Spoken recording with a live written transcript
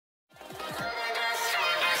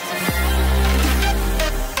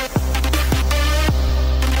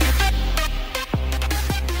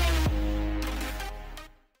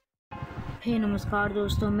नमस्कार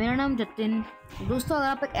दोस्तों, मेरा नाम जतिन। दोस्तों, अगर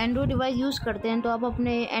आप एक एंड्रॉयड डिवाइस यूज़ करते हैं तो आप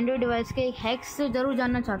अपने एंड्रॉयड डिवाइस के हैक्स से ज़रूर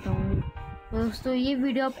जानना चाहते होंगे। दोस्तों, ये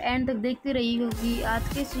वीडियो आप एंड तक देखते रहिए क्योंकि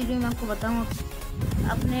आज के इस वीडियो में आपको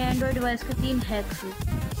बताऊंगा अपने एंड्रॉयड डिवाइस के 3 हैक्स।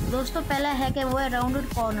 दोस्तों, पहला हैक है वो है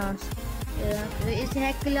राउंडेड कॉर्नर्स। इस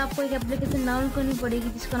हैक के लिए आपको एक एप्लीकेशन डाउनलोड करनी पड़ेगी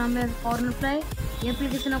जिसका नाम है कॉर्नर फ्लाई। ये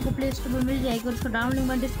एप्लीकेशन आपको प्ले स्टोर पर मिल जाएगी और उसका डाउनलोड लिंक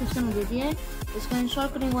मैंने डिस्क्रिप्शन में दे दिया है। इसको इंस्टॉल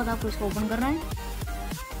करने के बाद आपको इसको ओपन करना है।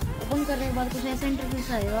 ओपन करने के बाद कुछ ऐसा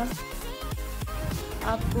इंटरफेस आएगा।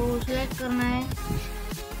 आपको सिलेक्ट करना है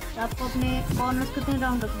तो आपको अपने कॉर्नर्स कितने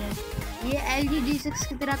राउंड रखने हैं। ये LG G6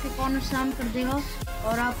 की तरह के कॉर्नर्स राउंड कर देगा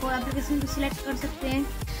और आप एप्लीकेशन को सिलेक्ट कर सकते हैं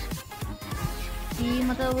कि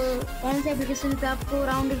मतलब कौन से एप्लीकेशन पे आपको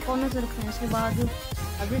राउंड कॉर्नर्स रखना है। उसके बाद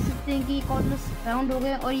आप देख सकते हैं कि कॉर्नर्स राउंड हो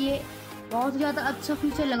गए और ये बहुत ज़्यादा अच्छा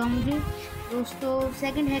फीचर लगा मुझे। दोस्तों,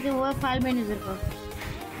 सेकंड है कि वो है फाइल मैनेजर का।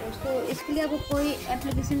 दोस्तों, इसके लिए आपको कोई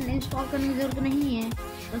एप्लीकेशन इंस्टॉल करने की ज़रूरत नहीं है,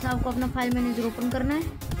 बस आपको अपना फाइल मैनेजर ओपन करना है।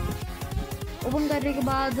 ओपन करने के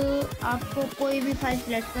बाद आपको कोई भी फाइल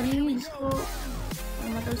सेलेक्ट करनी है जिसको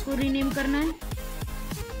मतलब उसको रीनेम करना है।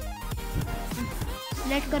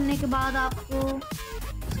 सेलेक्ट करने के बाद आपको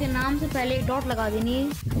उसके नाम से पहले एक डॉट लगा देनी है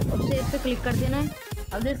और सेव पे क्लिक कर देना है।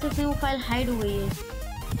 अब देख सकते हैं वो फाइल हाइड हो गई है।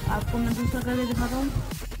 आपको मैं दूसरा करके दिखाता हूँ।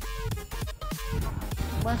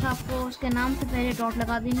 बस आपको उसके नाम से पहले डॉट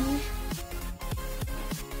लगा देनी है।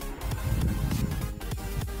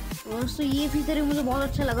 दोस्तों, ये फीचर भी मुझे बहुत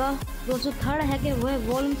अच्छा लगा। दोस्तों, थर्ड हैक है वो है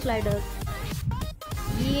वॉल्यूम स्लाइडर।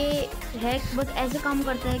 ये हैक बस ऐसे काम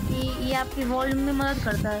करता है कि ये आपकी वॉल्यूम में मदद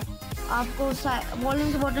करता है। आपको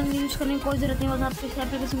वॉल्यूम के बटन यूज करने की कोई ज़रूरत नहीं, बस आपको इस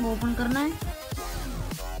एप्लीकेशन को ओपन करना है।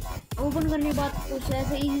 ओपन करने के बाद कुछ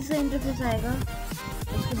ऐसे ईजी से इंटरफेस आएगा।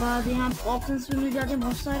 उसके बाद यहाँ ऑप्शंस भी मिल जाते हैं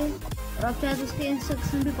बहुत सारे और आप चाहे तो उसके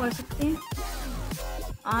इंस्ट्रक्शन भी पढ़ सकते हैं।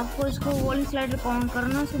 आपको इसको वॉल्यूम स्लाइडर ऑन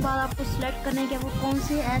करना है। उसके बाद आपको सिलेक्ट करना है कि आपको कौन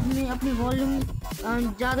से ऐप में अपनी वॉल्यूम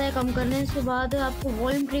ज़्यादा या कम करना है। उसके बाद आपको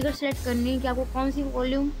वॉल्यूम ट्रिगर सेलेक्ट करनी है कि आपको कौन सी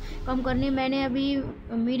वॉल्यूम कम करनी है। मैंने अभी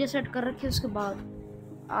मीडिया सेट कर रखी है। उसके बाद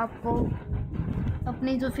आपको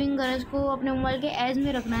अपनी जो फिंगर है उसको अपने मोबाइल के एज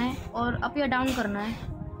में रखना है और अप या डाउन करना है।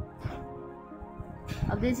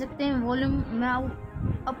 अब देख सकते हैं वॉल्यूम मैं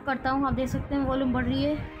अप करता हूँ, आप देख सकते हैं वॉल्यूम बढ़ रही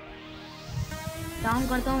है। डाउन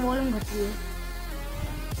करता हूँ, वॉल्यूम घट रही है।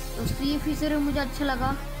 दोस्तों, ये फीचर मुझे अच्छा लगा।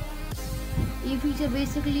 ये फीचर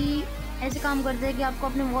बेसिकली ऐसे काम करता है कि आपको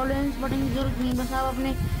अपने वॉल्यूम बटन की ज़रूरत नहीं, बस आप अपने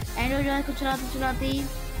एंड्रॉइड डिवाइस को चलाते चलाते ही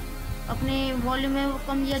अपने वॉल्यूम में वो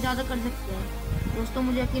कम या ज़्यादा कर सकते हैं। दोस्तों,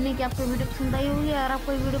 मुझे यकीन है कि आपको वीडियो पसंद आई होगी। अगर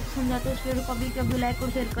आपको वीडियो पसंद आती है उस वीडियो को कभी लाइक और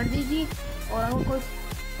शेयर कर दीजिए और अगर कोई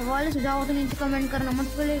सवाल सुझाव हो तो नीचे कमेंट करना मत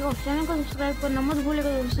भूलिएगा और चैनल को सब्सक्राइब करना मत भूलिएगा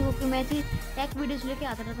दोस्तों, क्योंकि मैं ऐसी टेक वीडियोस लेके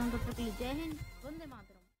आता रहता हूँ। तब तक के लिए जय हिंद, वंदे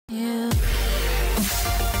मातरम।